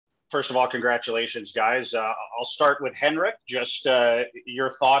first of all, congratulations, guys. I'll start with Henrik. Just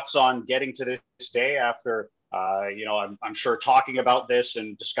your thoughts on getting to this day after, I'm sure talking about this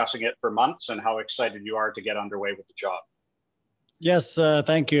and discussing it for months, and how excited you are to get underway with the job. Yes,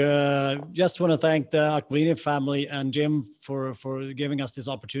 thank you. Just want to thank the Aquilini family and Jim for giving us this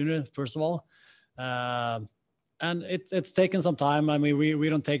opportunity, first of all. And it's taken some time. I mean, we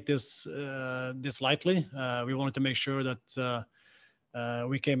don't take this lightly. We wanted to make sure that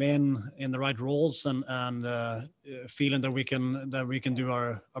we came in the right roles and feeling that we can do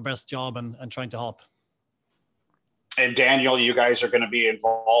our best job and trying to help. And Daniel, you guys are going to be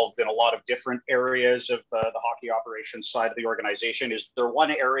involved in a lot of different areas of the hockey operations side of the organization. Is there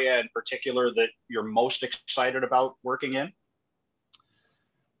one area in particular that you're most excited about working in?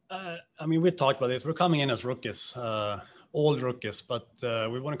 I mean, we talked about this. We're coming in as rookies, old rookies, but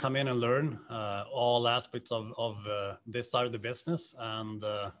we want to come in and learn all aspects of this side of the business. And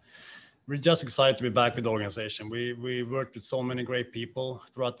we're just excited to be back with the organization. We worked with so many great people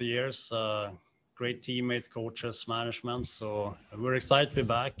throughout the years. Great teammates, coaches, management. So we're excited to be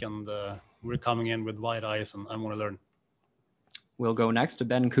back, and we're coming in with wide eyes and want to learn. We'll go next to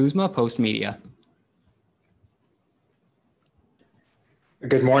Ben Kuzma, Post Media.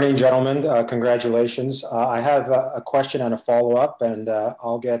 Good morning, gentlemen. Congratulations. I have a question and a follow-up, and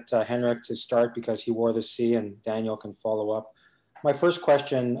I'll get Henrik to start because he wore the C, and Daniel can follow up. My first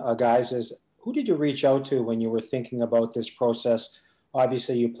question, guys, is who did you reach out to when you were thinking about this process?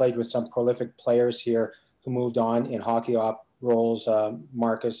 Obviously, you played with some prolific players here who moved on in hockey op roles,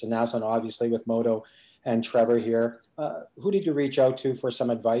 Marcus and Naslund, obviously, with Moto and Trevor here. Who did you reach out to for some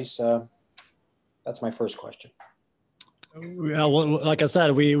advice? That's my first question. Yeah, well, like I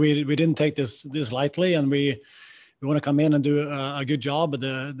said, we didn't take this lightly, and we want to come in and do a good job,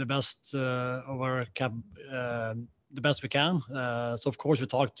 the best of our the best we can. So of course we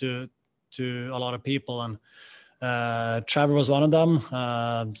talked to a lot of people, and Trevor was one of them.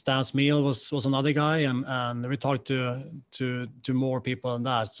 Stan Smeel was another guy, and we talked to more people than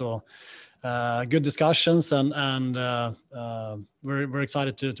that. So good discussions, and we're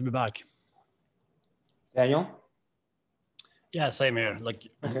excited to be back. Daniel? Yeah, same here. Like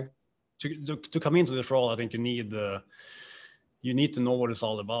okay. to come into this role, I think you need to know what it's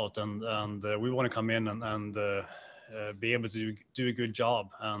all about, and we want to come in and be able to do a good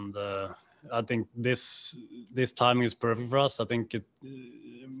job. And I think this timing is perfect for us. I think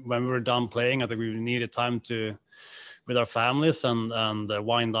when we were done playing, I think we needed time with our families and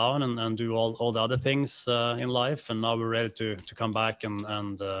wind down and do all the other things in life. And now we're ready to come back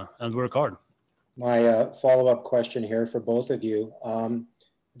and work hard. My follow-up question here for both of you.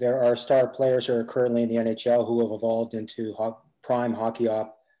 There are star players who are currently in the NHL who have evolved into prime hockey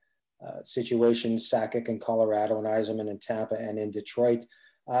op situations, Sakic in Colorado and Yzerman in Tampa and in Detroit.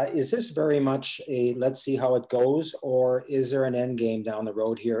 Is this very much a let's see how it goes, or is there an end game down the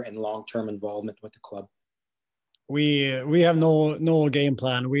road here in long-term involvement with the club? We have no game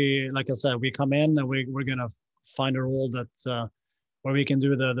plan. Like I said, we come in and we're going to find a role that where we can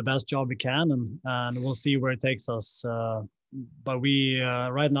do the best job we can, and we'll see where it takes us. But we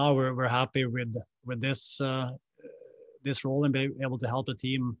right now we're happy with this role and be able to help the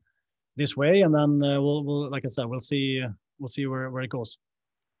team this way, and then we'll like I said, we'll see where it goes.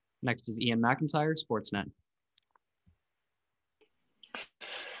 Next is Ian McIntyre, Sportsnet.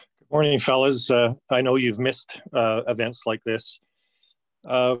 Good morning, fellas. I know you've missed events like this.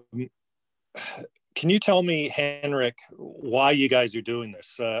 Can you tell me, Henrik, why you guys are doing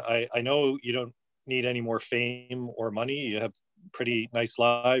this? I know you don't need any more fame or money. You have pretty nice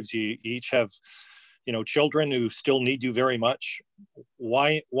lives. You each have, children who still need you very much.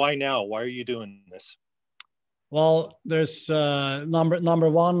 Why now? Why are you doing this? Well, there's number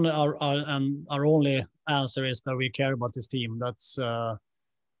one, our only answer is that we care about this team. That's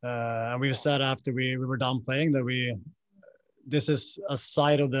and we've said after we were done playing that this is a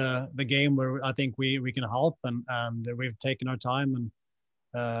side of the game where I think we can help, and we've taken our time, and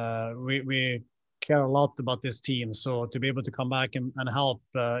we care a lot about this team. So to be able to come back and help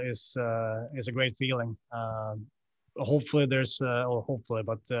is a great feeling. Hopefully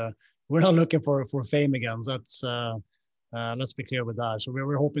but we're not looking for fame again. That's let's be clear with that. So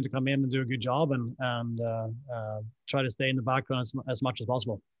we're hoping to come in and do a good job and try to stay in the background as much as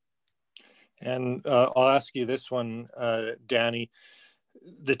possible. And I'll ask you this one, Danny.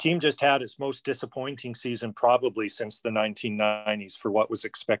 The team just had its most disappointing season probably since the 1990s for what was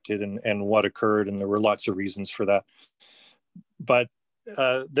expected and what occurred, and there were lots of reasons for that. But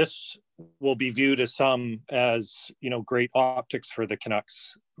this will be viewed as great optics for the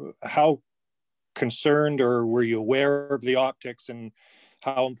Canucks. How concerned, or were you aware of the optics, and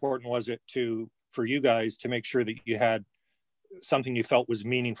how important was it for you guys to make sure that you had something you felt was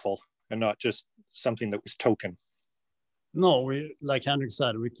meaningful and not just something that was token? No, we, like Henrik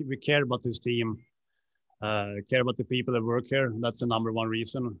said, we care about this team, care about the people that work here. That's the number one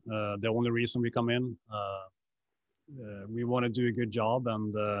reason, the only reason we come in. We want to do a good job,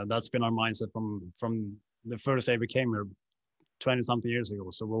 and that's been our mindset from the first day we came here 20 something years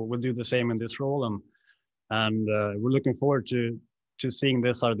ago. So we'll do the same in this role, and we're looking forward to seeing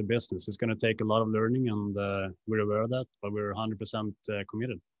this side of the business. It's going to take a lot of learning, and we're aware of that, but we're 100%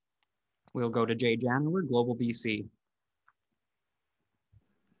 committed. We'll go to Jay Janover, Global BC.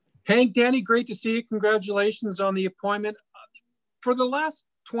 Hank, Danny, great to see you. Congratulations on the appointment. For the last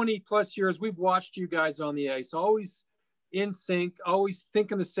 20 plus years, we've watched you guys on the ice, always in sync, always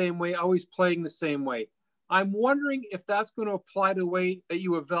thinking the same way, always playing the same way. I'm wondering if that's going to apply to the way that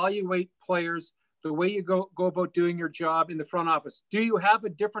you evaluate players, the way you go about doing your job in the front office. Do you have a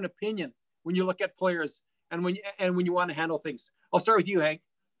different opinion when you look at players and when you want to handle things? I'll start with you, Hank.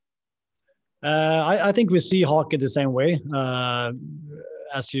 I think we see hockey the same way.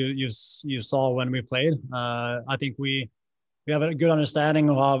 As you saw when we played, I think we have a good understanding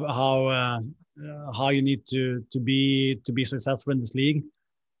of how you need to be successful in this league.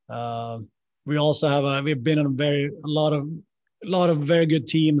 We also have we've been on a lot of very good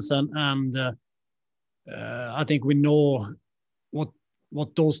teams, and I think we know what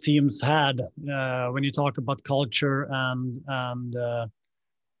those teams had when you talk about culture and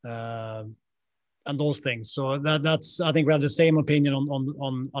those things. So that's I think we have the same opinion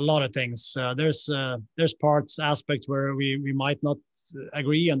on a lot of things. There's aspects where we might not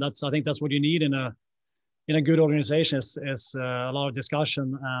agree, and I think that's what you need in a good organization is a lot of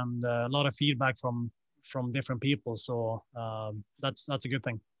discussion and a lot of feedback from different people. So that's a good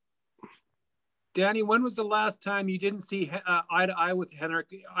thing. Danny, when was the last time you didn't see eye to eye with Henrik,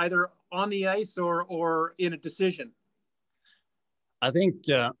 either on the ice or in a decision? I think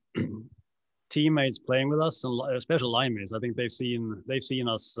teammates playing with us, and especially line mates, I think they've seen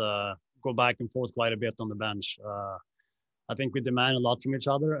us go back and forth quite a bit on the bench. I think we demand a lot from each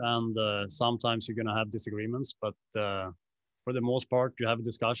other, and sometimes you're going to have disagreements, but for the most part, you have a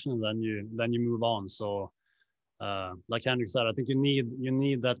discussion and then you move on. So, like Henrik said, I think you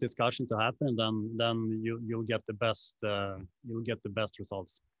need that discussion to happen, and then you'll get the best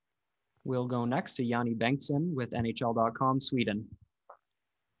results. We'll go next to Yanni Bengtsson with NHL.com Sweden.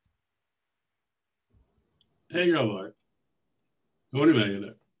 Hej grabbar. Hör ni mig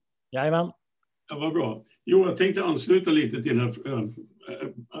eller? Jajamän. Ja, vad bra. Jo, jag tänkte ansluta lite till den här,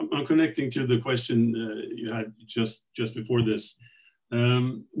 I'm connecting to the question you had just before this.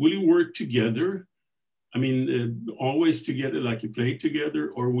 Will you work together? I mean, always together like you play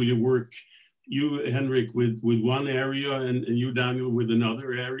together, or will you work, you, Henrik, with one area and you, Daniel, with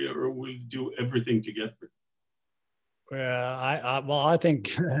another area, or will you do everything together? I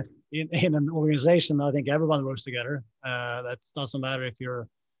think in an organization, I think everyone works together. That doesn't matter if you're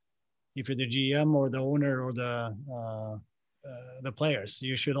the GM or the owner or the players.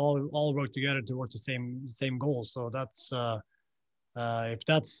 You should all work together towards the same goals. So that's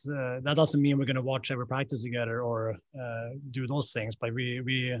that doesn't mean we're going to watch every practice together or do those things, but we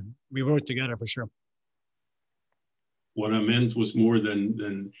work together for sure. What I meant was more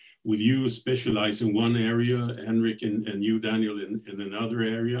than will you specialize in one area, Henrik, and you, Daniel, in another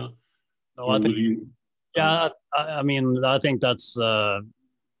area? No, I mean, I think that's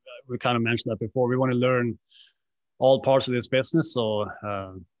we kind of mentioned that before. We want to learn all parts of this business, so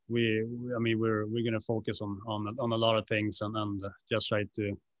we're going to focus on a lot of things and just try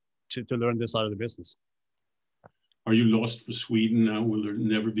to learn this side of the business. Are you lost for Sweden now? Will there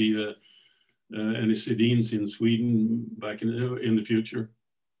never be any Sedins in Sweden back in the future?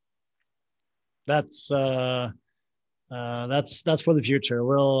 That's for the future.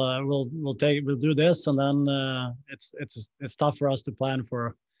 We'll do this, and then it's tough for us to plan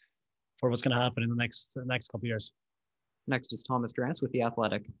for what's going to happen in the next couple of years. Next is Thomas Drance with The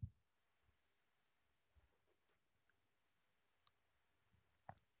Athletic.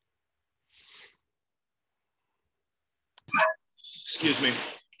 Excuse me.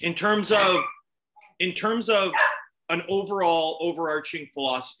 In terms of an overall overarching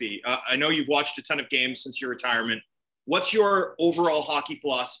philosophy, I know you've watched a ton of games since your retirement. What's your overall hockey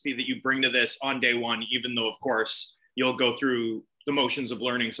philosophy that you bring to this on day one, even though, of course, you'll go through the motions of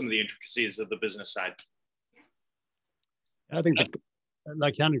learning some of the intricacies of the business side? I think,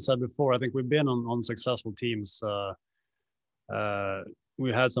 like Henrik said before, I think we've been on successful teams.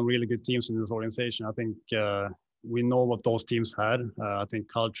 We had some really good teams in this organization. I think we know what those teams had. I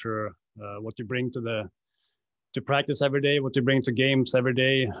think culture, what you bring to practice every day, what you bring to games every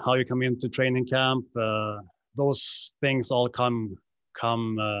day, how you come into training camp. Those things all come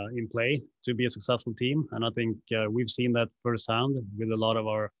in play to be a successful team, and I think we've seen that firsthand with a lot of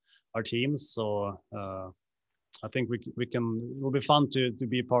our teams. So I think we can. It'll be fun to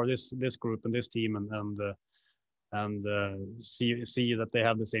be a part of this group and this team, and see that they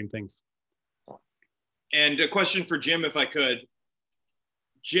have the same things. And a question for Jim, if I could.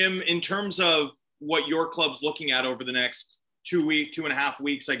 Jim, in terms of what your club's looking at over the next 2.5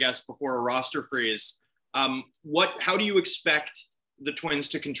 weeks, I guess, before a roster freeze, how do you expect the Twins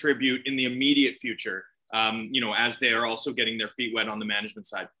to contribute in the immediate future, as they are also getting their feet wet on the management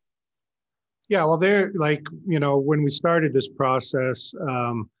side? Yeah, well, they're like, when we started this process,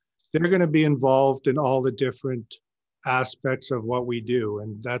 they're going to be involved in all the different aspects of what we do.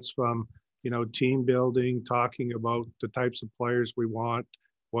 And that's from, team building, talking about the types of players we want,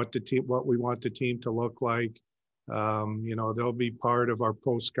 what we want the team to look like. They'll be part of our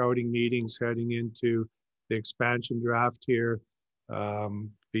pro scouting meetings heading into the expansion draft here,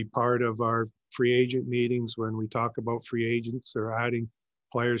 be part of our free agent meetings when we talk about free agents or adding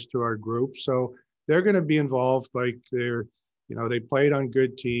players to our group. So they're going to be involved, like they played on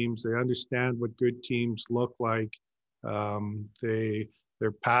good teams. They understand what good teams look like.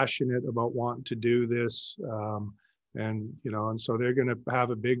 They're passionate about wanting to do this. And so they're going to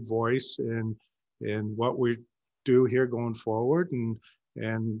have a big voice in what we do here going forward. And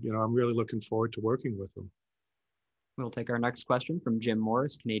I'm really looking forward to working with them. We'll take our next question from Jim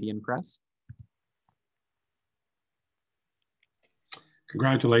Morris, Canadian Press.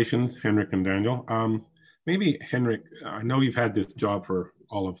 Congratulations, Henrik and Daniel. Maybe Henrik, I know you've had this job for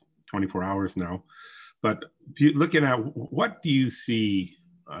all of 24 hours now, but if you're looking at what do you see,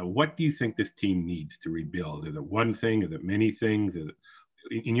 what do you think this team needs to rebuild? Is it one thing? Is it many things? Is it,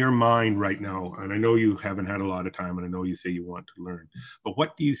 in your mind right now, and I know you haven't had a lot of time, and I know you say you want to learn, but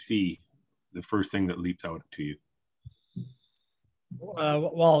what do you see the first thing that leaps out to you?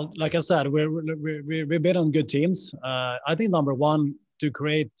 Well, like I said, we've been on good teams. I think number one, to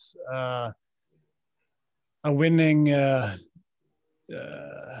create a winning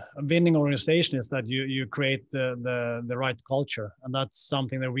organization is that you create the right culture, and that's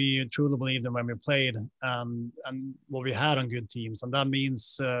something that we truly believed in when we played, and what we had on good teams, and that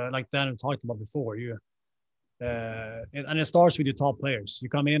means like Daniel talked about before, and it starts with your top players. You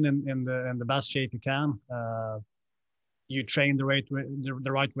come in the best shape you can. You train the right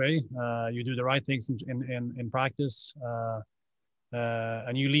way. You do the right things in practice.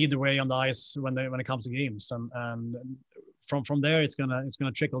 And you lead the way on the ice when it comes to games, and from there it's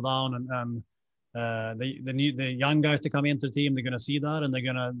gonna trickle down, and the young guys that come into the team, they're gonna see that, and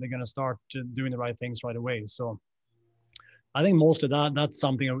they're gonna start doing the right things right away. So I think most of that's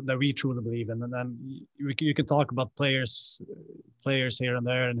something that we truly believe in, and then you can talk about players here and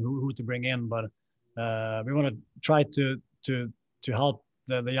there and who to bring in, but we want to try to help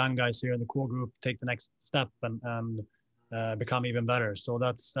the young guys here in the core group take the next step and become even better. So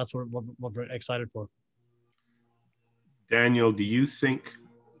that's what we're excited for. Daniel, do you think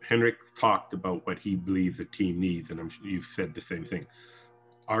Henrik talked about what he believes the team needs, and I'm sure you've said the same thing?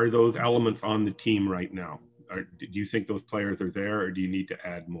 Are those elements on the team right now? Do you think those players are there, or do you need to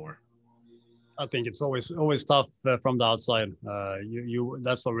add more? I think it's always tough from the outside.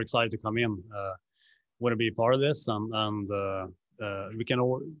 That's why we're excited to come in. Want to be part of this, and we can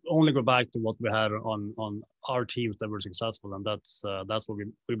only go back to what we had on our teams that were successful, and that's what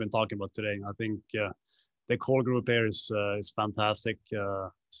we've been talking about today. I think the core group here is fantastic.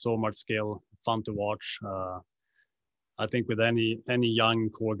 So much skill, fun to watch. I think with any young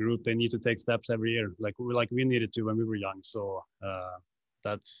core group, they need to take steps every year, like we needed to when we were young. So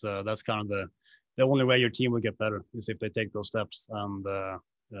that's kind of the only way your team will get better is if they take those steps and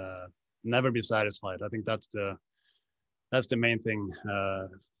never be satisfied. I think that's the main thing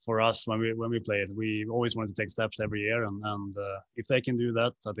for us when we played. We always wanted to take steps every year, and if they can do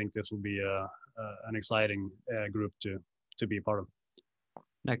that, I think this will be an exciting group to be a part of.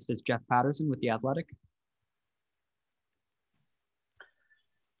 Next is Jeff Patterson with The Athletic.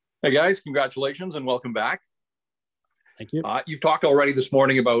 Hey guys, congratulations and welcome back. Thank you. You've talked already this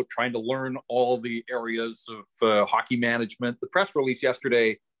morning about trying to learn all the areas of hockey management. The press release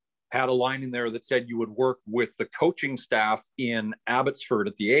yesterday had a line in there that said you would work with the coaching staff in Abbotsford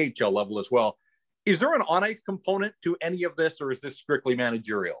at the AHL level as well. Is there an on-ice component to any of this, or is this strictly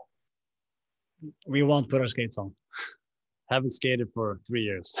managerial? We won't put our skates on. Haven't skated for 3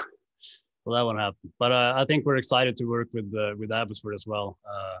 years. Well, that won't happen. But I think we're excited to work with Abbotsford as well.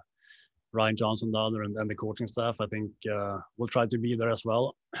 Ryan Johnson the other, and the coaching staff. I think we'll try to be there as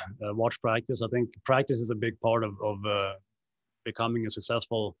well. Watch practice. I think practice is a big part of becoming a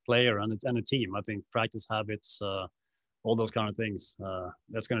successful player and a team. I think practice habits, all those kind of things,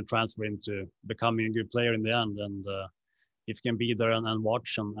 that's going to transfer into becoming a good player in the end. And if you can be there and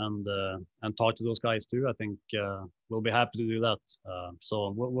watch and talk to those guys too, I think we'll be happy to do that.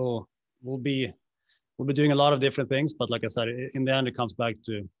 So we'll be doing a lot of different things, but like I said, in the end, it comes back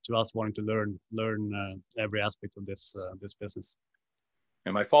to us wanting to learn every aspect of this business.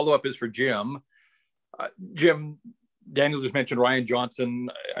 And my follow-up is for Jim. Jim, Daniel just mentioned Ryan Johnson.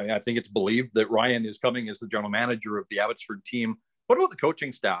 I think it's believed that Ryan is coming as the general manager of the Abbotsford team. What about the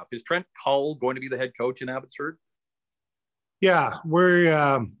coaching staff? Is Trent Cull going to be the head coach in Abbotsford? Yeah, we're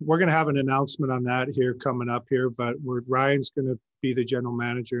going to have an announcement on that here coming up here, but Ryan's going to be the general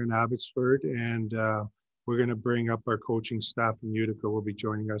manager in Abbotsford, and we're going to bring up our coaching staff in Utica. Will be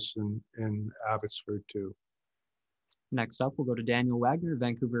joining us in Abbotsford too. Next up, we'll go to Daniel Wagner.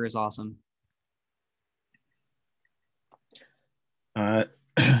 Vancouver is awesome.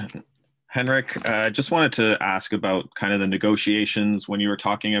 Henrik, I just wanted to ask about kind of the negotiations when you were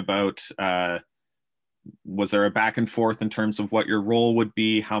talking about, was there a back and forth in terms of what your role would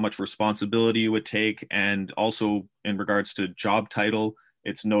be, how much responsibility you would take, and also in regards to job title?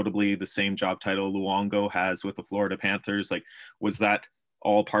 It's notably the same job title Luongo has with the Florida Panthers. Like, was that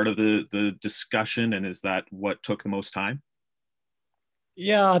all part of the discussion, and is that what took the most time?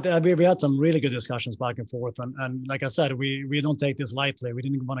 Yeah, we had some really good discussions back and forth, and like I said, we don't take this lightly. We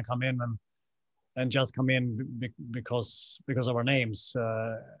didn't want to come in and just come in because of our names,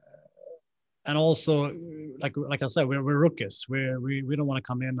 and also like I said, we're rookies. We don't want to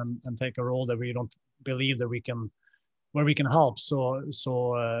come in and take a role that we don't believe that we can help. So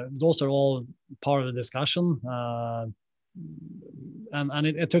those are all part of the discussion. And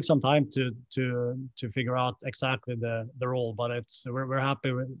it took some time to figure out exactly the role, but we're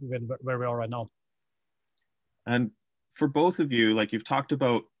happy with where we are right now. And for both of you, like, you've talked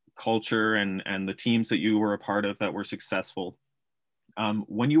about culture and the teams that you were a part of that were successful.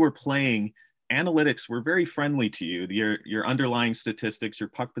 When you were playing, analytics were very friendly to you. Your underlying statistics, your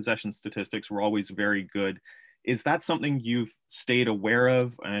puck possession statistics were always very good. Is that something you've stayed aware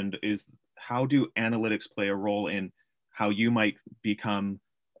of? And how do analytics play a role in how you might become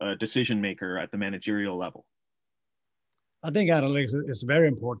a decision maker at the managerial level? I think analytics is very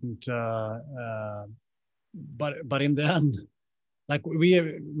important, but in the end, like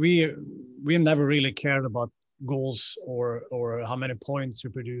we never really cared about goals or how many points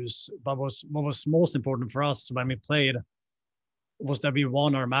we produce. But what was most important for us when we played was that we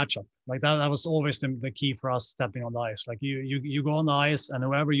won our matchup. Like that was always the key for us stepping on the ice. Like you go on the ice, and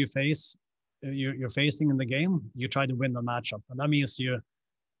whoever you're facing in the game, you try to win the matchup, and that means you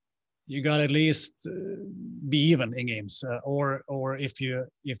got to at least be even in games, or if you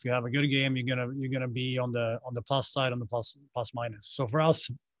have a good game, you're gonna be on the plus side, on the plus minus. So for us,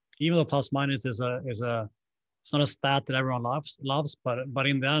 even though plus minus is it's not a stat that everyone loves, but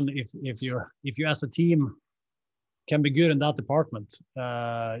in the end, if you as a team can be good in that department,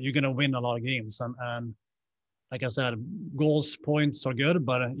 you're gonna win a lot of games. And like I said, goals, points are good,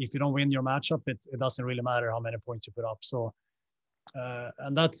 but if you don't win your matchup, it doesn't really matter how many points you put up. So,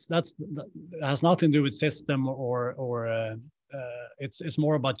 and that has nothing to do with system or it's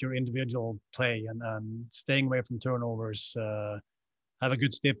more about your individual play and staying away from turnovers, have a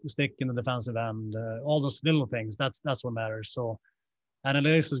good stick in the defensive end, all those little things. That's what matters. So,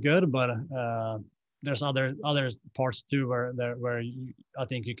 analytics is good, but there's other parts too where I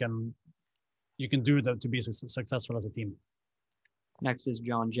think you can do that to be successful as a team. Next is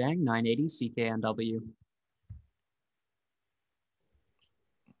John Jang, 980 CKNW.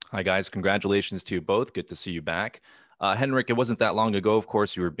 Hi, guys. Congratulations to you both. Good to see you back. Henrik, it wasn't that long ago, of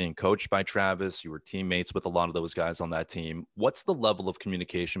course, you were being coached by Travis. You were teammates with a lot of those guys on that team. What's the level of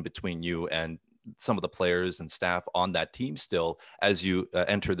communication between you and some of the players and staff on that team still as you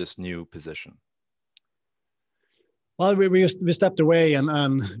enter this new position? Well, we stepped away,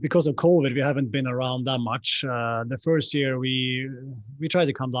 and because of COVID, we haven't been around that much. The first year, we tried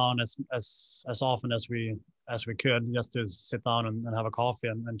to come down as often as we could, just to sit down and have a coffee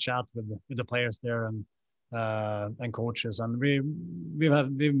and chat with the players there and coaches. And we've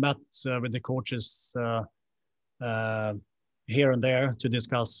met with the coaches here and there to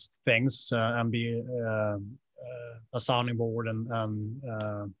discuss things and be a sounding board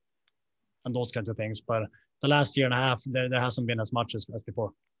and those kinds of things. But the last year and a half, there hasn't been as much as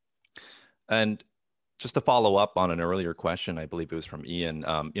before. And Just to follow up on an earlier question, I believe it was from Ian,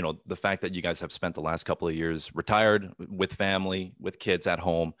 you know, the fact that you guys have spent the last couple of years retired with family, with kids at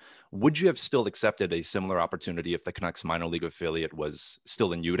home, would you have still accepted a similar opportunity if the Canucks minor league affiliate was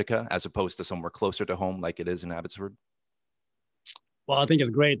still in Utica as opposed to somewhere closer to home like it is in Abbotsford? Well, I think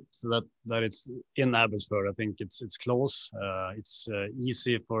it's great that it's in Abbotsford. I think it's close. It's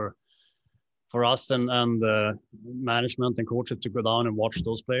easy for us and management and coaches to go down and watch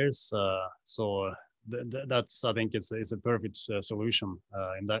those players. That's, I think it's a perfect solution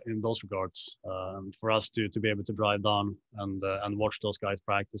in those regards. For us to be able to drive down and watch those guys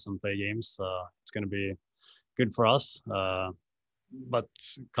practice and play games, it's going to be good for us. But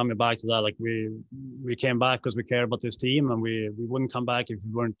coming back to that, like we came back because we care about this team, and we wouldn't come back if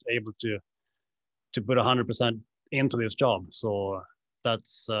we weren't able to put 100% into this job. So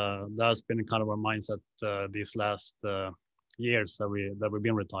that's been kind of our mindset these last years that we've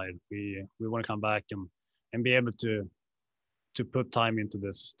been retired. We want to come back and be able to put time into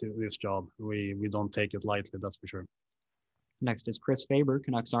this job. We don't take it lightly, that's for sure. Next is Chris Faber,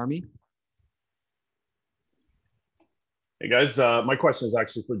 Canucks Army. Hey guys, my question is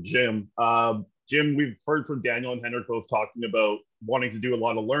actually for Jim. Jim, we've heard from Daniel and Henrik both talking about wanting to do a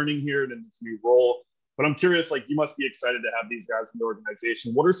lot of learning here and in this new role. But I'm curious, like, you must be excited to have these guys in the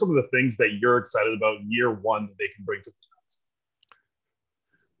organization. What are some of the things that you're excited about year one that they can bring to the Canucks?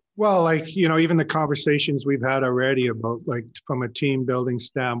 Well, like, you know, even the conversations we've had already about, like, from a team building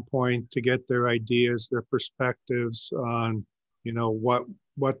standpoint, to get their ideas, their perspectives on, you know,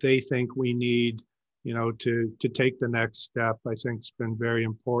 what they think we need, you know, to take the next step, I think it's been very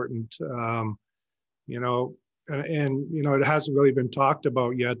important. You know, and you know, it hasn't really been talked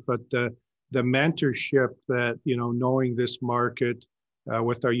about yet, but the mentorship that, you know, knowing this market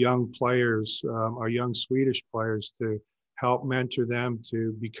with our young players, our young Swedish players, to help mentor them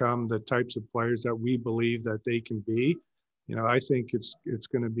to become the types of players that we believe that they can be. You know, I think it's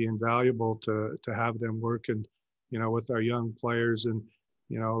going to be invaluable to have them working, you know, with our young players. And,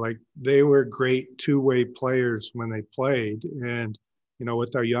 you know, like, they were great two-way players when they played. And, you know,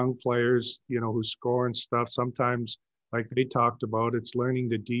 with our young players, you know, who score and stuff, sometimes, like they talked about, it's learning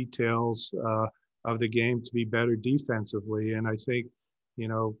the details of the game to be better defensively. And I think, you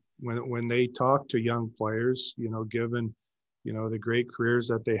know, when they talk to young players, you know, given, you know, the great careers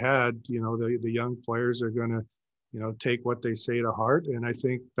that they had, you know, the young players are going to, you know, take what they say to heart. And I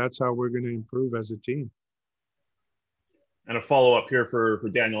think that's how we're going to improve as a team. And a follow-up here for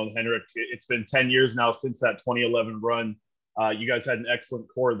Daniel and Henrik. It's been 10 years now since that 2011 run. You guys had an excellent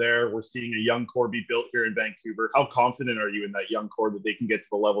core there. We're seeing a young core be built here in Vancouver. How confident are you in that young core that they can get to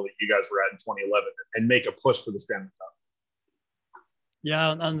the level that you guys were at in 2011 and make a push for the Stanley Cup?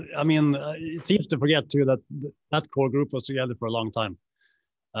 Yeah, and I mean, it's easy to forget too that core group was together for a long time.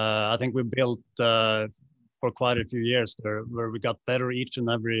 I think we built for quite a few years there, where we got better each and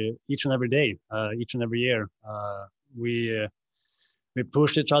every day, each and every year. We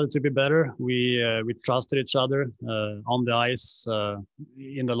pushed each other to be better. We trusted each other on the ice,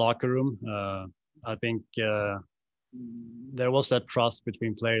 in the locker room. I think there was that trust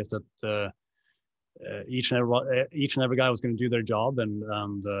between players that each and every guy was going to do their job,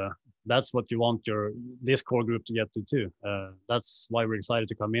 and that's what you want this core group to get to too. That's why we're excited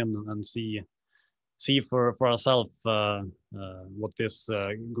to come in and see for ourselves what this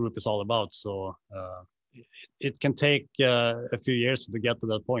group is all about. So it can take a few years to get to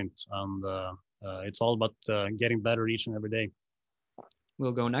that point, and it's all about getting better each and every day.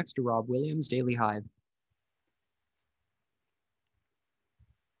 We'll go next to Rob Williams, Daily Hive.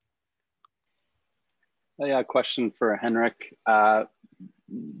 Yeah, question for Henrik.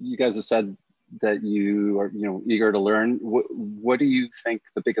 You guys have said that you are, you know, eager to learn. What do you think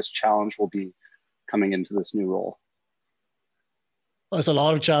the biggest challenge will be coming into this new role? There's a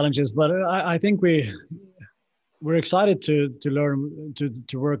lot of challenges, but I think we're excited to learn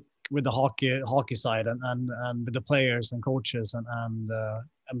to work with the hockey side and with the players and coaches and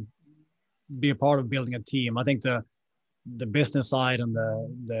be a part of building a team. I think the business side and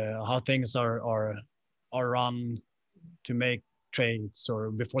the how things are run to make trades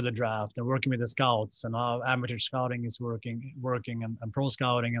or before the draft, and working with the scouts and how amateur scouting is working and pro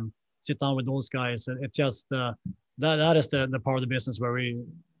scouting, and sit down with those guys. It's just that is the part of the business where we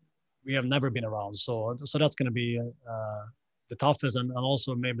have never been around. So that's going to be the toughest and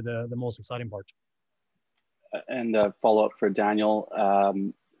also maybe the most exciting part. And a follow up for Daniel.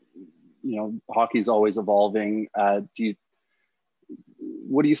 You know, hockey's always evolving. What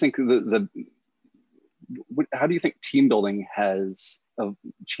do you think how do you think team building has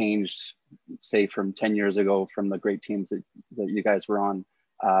changed, say, from 10 years ago, from the great teams that you guys were on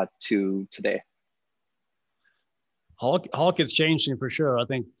to today? Hockey is changing for sure. I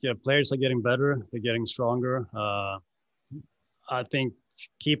think players are getting better. They're getting stronger. I think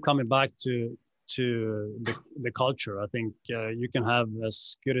keep coming back to the culture. I think you can have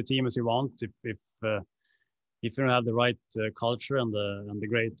as good a team as you want if you don't have the right culture and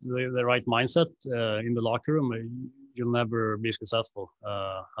the right mindset in the locker room, you'll never be successful.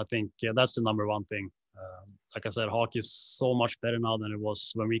 I think that's the number one thing. Like I said, hockey is so much better now than it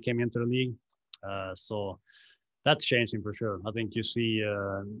was when we came into the league. So that's changing for sure. I think you see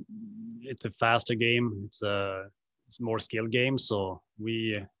it's a faster game. It's a more skilled game. So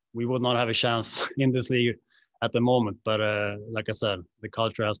we would not have a chance in this league at the moment. But like I said, the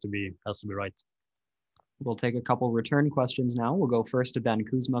culture has to be right. We'll take a couple return questions now. We'll go first to Ben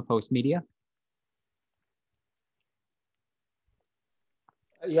Kuzma, Post Media.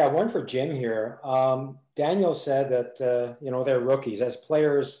 Yeah, one for Jim here. Daniel said that, they're rookies. As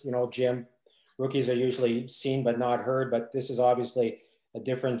players, Jim, rookies are usually seen but not heard, but this is obviously a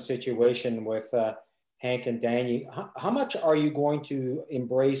different situation with Hank and Danny. How much are you going to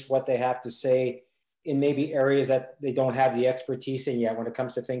embrace what they have to say in maybe areas that they don't have the expertise in yet when it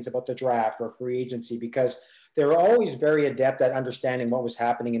comes to things about the draft or free agency? Because they were always very adept at understanding what was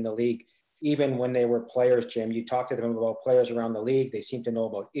happening in the league, even when they were players, Jim. You talked to them about players around the league. They seem to know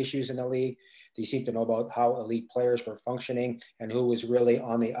about issues in the league. They seem to know about how elite players were functioning and who was really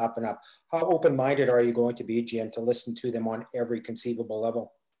on the up and up. How open-minded are you going to be, Jim, to listen to them on every conceivable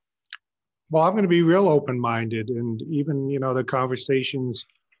level? Well, I'm going to be real open-minded. And even, the conversations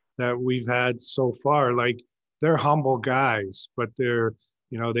that we've had so far, like, they're humble guys, but they're,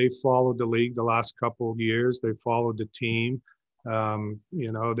 they've followed the league the last couple of years. They followed the team.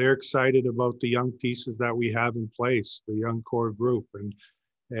 They're excited about the young pieces that we have in place, the young core group.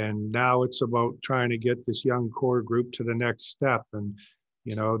 And now it's about trying to get this young core group to the next step. And,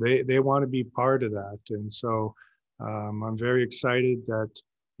 they want to be part of that. And so I'm very excited that,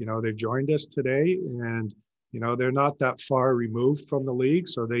 they've joined us today, and, they're not that far removed from the league.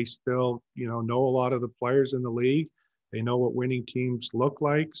 So they still, know a lot of the players in the league. They know what winning teams look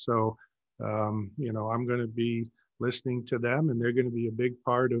like. So, I'm going to be listening to them, and they're going to be a big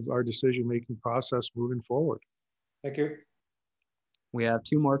part of our decision-making process moving forward. Thank you. We have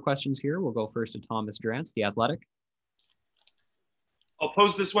two more questions here. We'll go first to Thomas Drance, The Athletic. I'll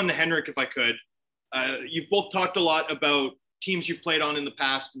pose this one to Henrik if I could. You've both talked a lot about teams you played on in the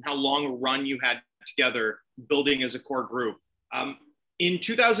past and how long a run you had together building as a core group. In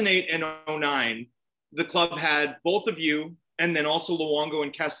 2008 and 2009, the club had both of you and then also Luongo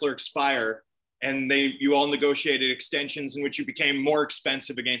and Kessler expire, and you all negotiated extensions in which you became more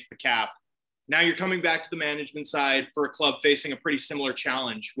expensive against the cap. Now you're coming back to the management side for a club facing a pretty similar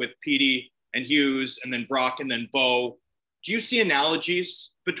challenge with Petey and Hughes and then Brock and then Bo. Do you see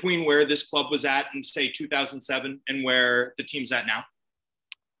analogies between where this club was at in, say, 2007 and where the team's at now?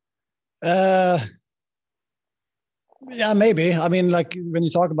 Yeah, maybe. I mean, like, when you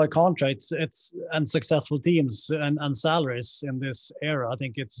talk about contracts, and successful teams and salaries in this era, I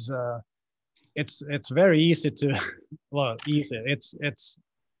think it's very easy to, well, easy. It's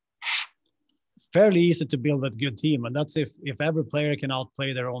fairly easy to build a good team, and that's if every player can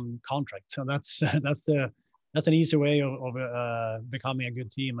outplay their own contract. So that's an easy way of becoming a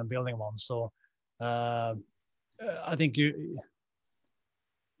good team and building one. So I think you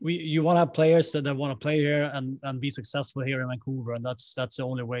want to have players that want to play here and be successful here in Vancouver, and that's the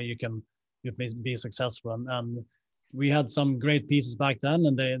only way you can be successful. And we had some great pieces back then,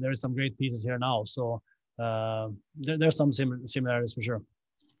 and there's some great pieces here now. So there's some similarities for sure.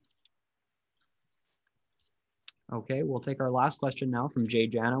 Okay, we'll take our last question now from Jay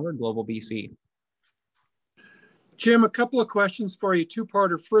Janower, Global BC. Jim, a couple of questions for you,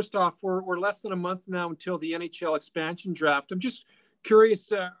 two-parter. First off, we're less than a month now until the NHL expansion draft. I'm just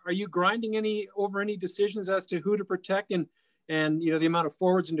curious, are you grinding over any decisions as to who to protect and the amount of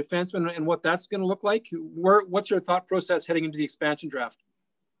forwards and defensemen and what that's going to look like? What's your thought process heading into the expansion draft?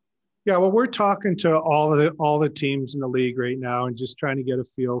 Yeah, well, we're talking to all the teams in the league right now and just trying to get a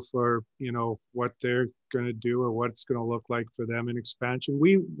feel for, what they're going to do or what it's going to look like for them in expansion.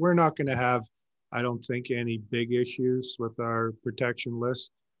 We're not going to have, I don't think, any big issues with our protection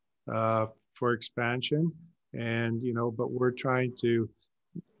list for expansion. And, but we're trying to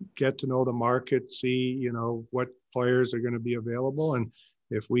get to know the market, see, what players are going to be available. And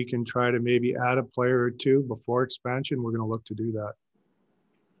if we can try to maybe add a player or two before expansion, we're going to look to do that.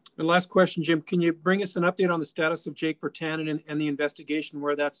 The last question, Jim, can you bring us an update on the status of Jake Virtanen and the investigation,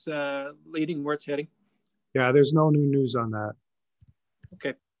 where that's leading, where it's heading? Yeah, there's no new news on that.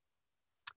 Okay,